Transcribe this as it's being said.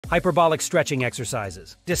Hyperbolic stretching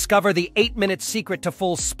exercises. Discover the 8-minute secret to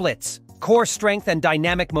full splits, core strength and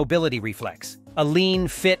dynamic mobility reflex. A lean,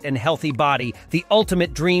 fit, and healthy body, the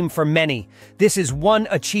ultimate dream for many. This is one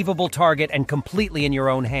achievable target and completely in your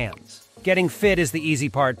own hands. Getting fit is the easy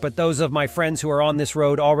part, but those of my friends who are on this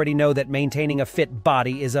road already know that maintaining a fit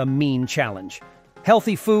body is a mean challenge.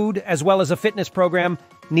 Healthy food, as well as a fitness program,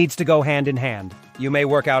 needs to go hand in hand. You may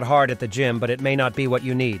work out hard at the gym, but it may not be what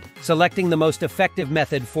you need. Selecting the most effective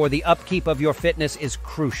method for the upkeep of your fitness is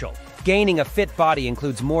crucial. Gaining a fit body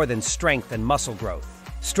includes more than strength and muscle growth.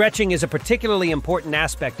 Stretching is a particularly important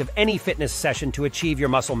aspect of any fitness session to achieve your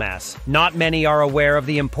muscle mass. Not many are aware of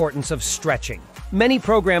the importance of stretching. Many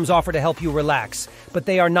programs offer to help you relax, but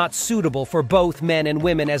they are not suitable for both men and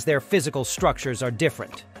women as their physical structures are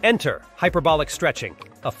different. Enter hyperbolic stretching,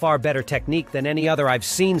 a far better technique than any other I've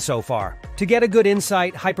seen so far. To get a good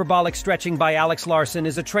insight, Hyperbolic Stretching by Alex Larson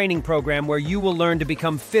is a training program where you will learn to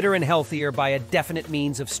become fitter and healthier by a definite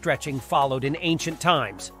means of stretching followed in ancient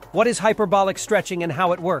times. What is hyperbolic stretching and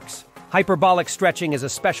how it works? Hyperbolic stretching is a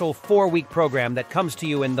special 4-week program that comes to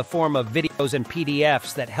you in the form of videos and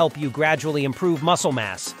PDFs that help you gradually improve muscle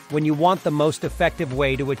mass when you want the most effective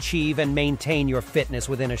way to achieve and maintain your fitness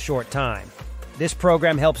within a short time. This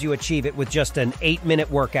program helps you achieve it with just an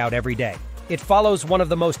 8-minute workout every day. It follows one of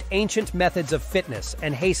the most ancient methods of fitness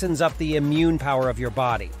and hastens up the immune power of your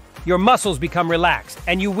body. Your muscles become relaxed,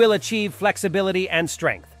 and you will achieve flexibility and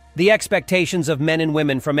strength. The expectations of men and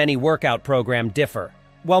women from any workout program differ.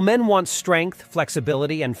 While men want strength,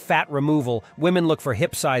 flexibility, and fat removal, women look for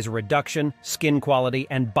hip size reduction, skin quality,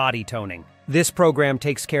 and body toning. This program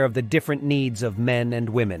takes care of the different needs of men and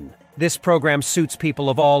women. This program suits people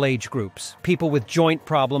of all age groups, people with joint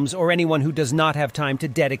problems, or anyone who does not have time to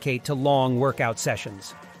dedicate to long workout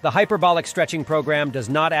sessions. The hyperbolic stretching program does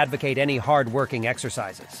not advocate any hard-working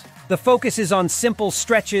exercises. The focus is on simple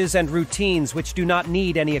stretches and routines which do not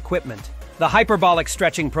need any equipment. The hyperbolic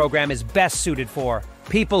stretching program is best suited for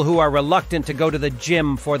people who are reluctant to go to the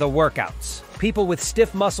gym for the workouts, people with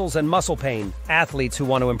stiff muscles and muscle pain, athletes who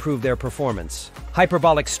want to improve their performance.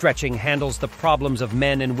 Hyperbolic stretching handles the problems of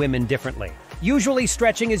men and women differently. Usually,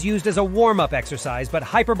 stretching is used as a warm-up exercise, but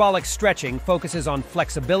hyperbolic stretching focuses on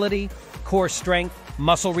flexibility, core strength,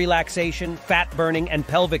 muscle relaxation, fat burning, and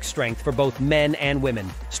pelvic strength for both men and women.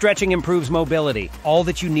 Stretching improves mobility. All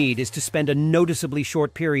that you need is to spend a noticeably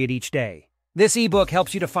short period each day. This ebook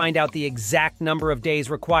helps you to find out the exact number of days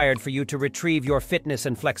required for you to retrieve your fitness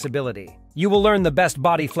and flexibility. You will learn the best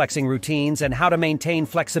body flexing routines and how to maintain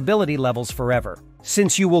flexibility levels forever.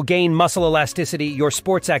 Since you will gain muscle elasticity, your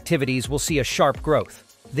sports activities will see a sharp growth.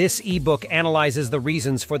 This ebook analyzes the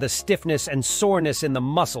reasons for the stiffness and soreness in the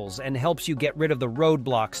muscles and helps you get rid of the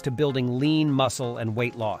roadblocks to building lean muscle and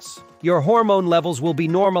weight loss. Your hormone levels will be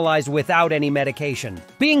normalized without any medication.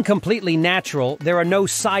 Being completely natural, there are no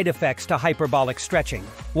side effects to hyperbolic stretching.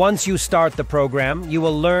 Once you start the program, you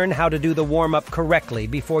will learn how to do the warm-up correctly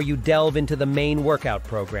before you delve into the main workout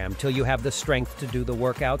program till you have the strength to do the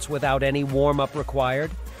workouts without any warm-up required,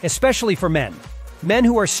 especially for men. Men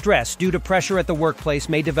who are stressed due to pressure at the workplace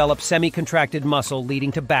may develop semi-contracted muscle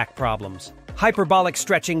leading to back problems. Hyperbolic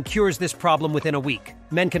stretching cures this problem within a week.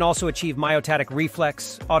 Men can also achieve myotatic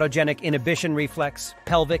reflex, autogenic inhibition reflex,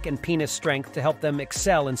 pelvic and penis strength to help them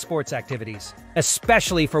excel in sports activities.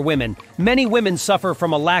 Especially for women, many women suffer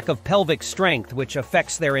from a lack of pelvic strength which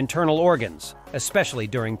affects their internal organs, especially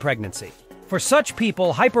during pregnancy. For such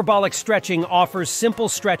people, hyperbolic stretching offers simple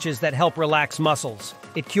stretches that help relax muscles.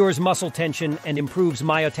 It cures muscle tension and improves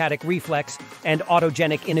myotatic reflex and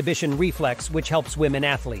autogenic inhibition reflex, which helps women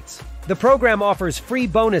athletes. The program offers free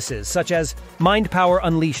bonuses such as Mind Power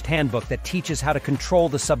Unleashed Handbook that teaches how to control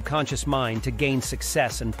the subconscious mind to gain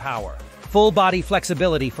success and power. Full body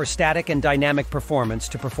flexibility for static and dynamic performance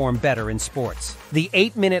to perform better in sports. The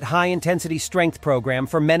 8-minute high-intensity strength program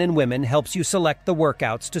for men and women helps you select the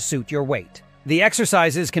workouts to suit your weight. The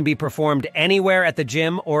exercises can be performed anywhere at the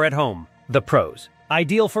gym or at home. The pros.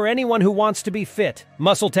 Ideal for anyone who wants to be fit.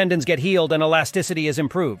 Muscle tendons get healed and elasticity is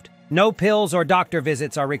improved. No pills or doctor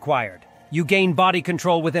visits are required. You gain body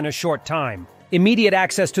control within a short time. Immediate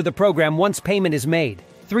access to the program once payment is made.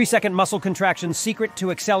 3-second muscle contractions secret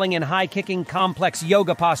to excelling in high-kicking, complex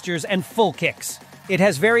yoga postures, and full kicks. It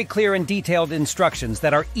has very clear and detailed instructions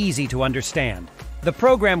that are easy to understand. The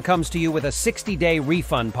program comes to you with a 60-day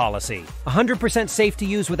refund policy. 100% safe to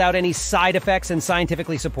use without any side effects and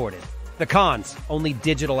scientifically supported. The cons: only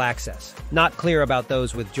digital access. Not clear about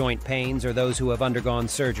those with joint pains or those who have undergone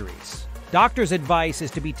surgeries. Doctor's advice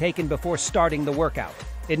is to be taken before starting the workout.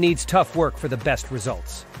 It needs tough work for the best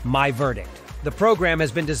results. My verdict: The program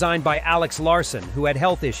has been designed by Alex Larson, who had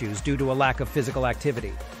health issues due to a lack of physical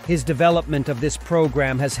activity. His development of this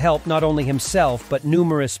program has helped not only himself, but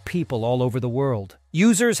numerous people all over the world.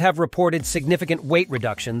 Users have reported significant weight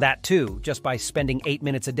reduction, that too, just by spending 8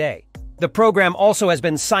 minutes a day. The program also has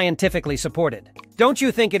been scientifically supported. Don't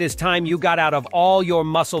you think it is time you got out of all your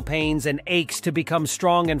muscle pains and aches to become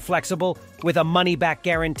strong and flexible? With a money-back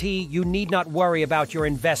guarantee, you need not worry about your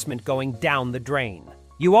investment going down the drain.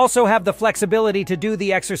 You also have the flexibility to do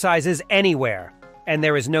the exercises anywhere, and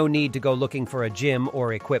there is no need to go looking for a gym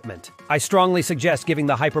or equipment. I strongly suggest giving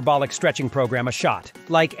the Hyperbolic stretching program a shot.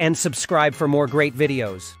 Like and subscribe for more great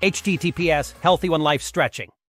videos. https://HealthyOneLifeStretching.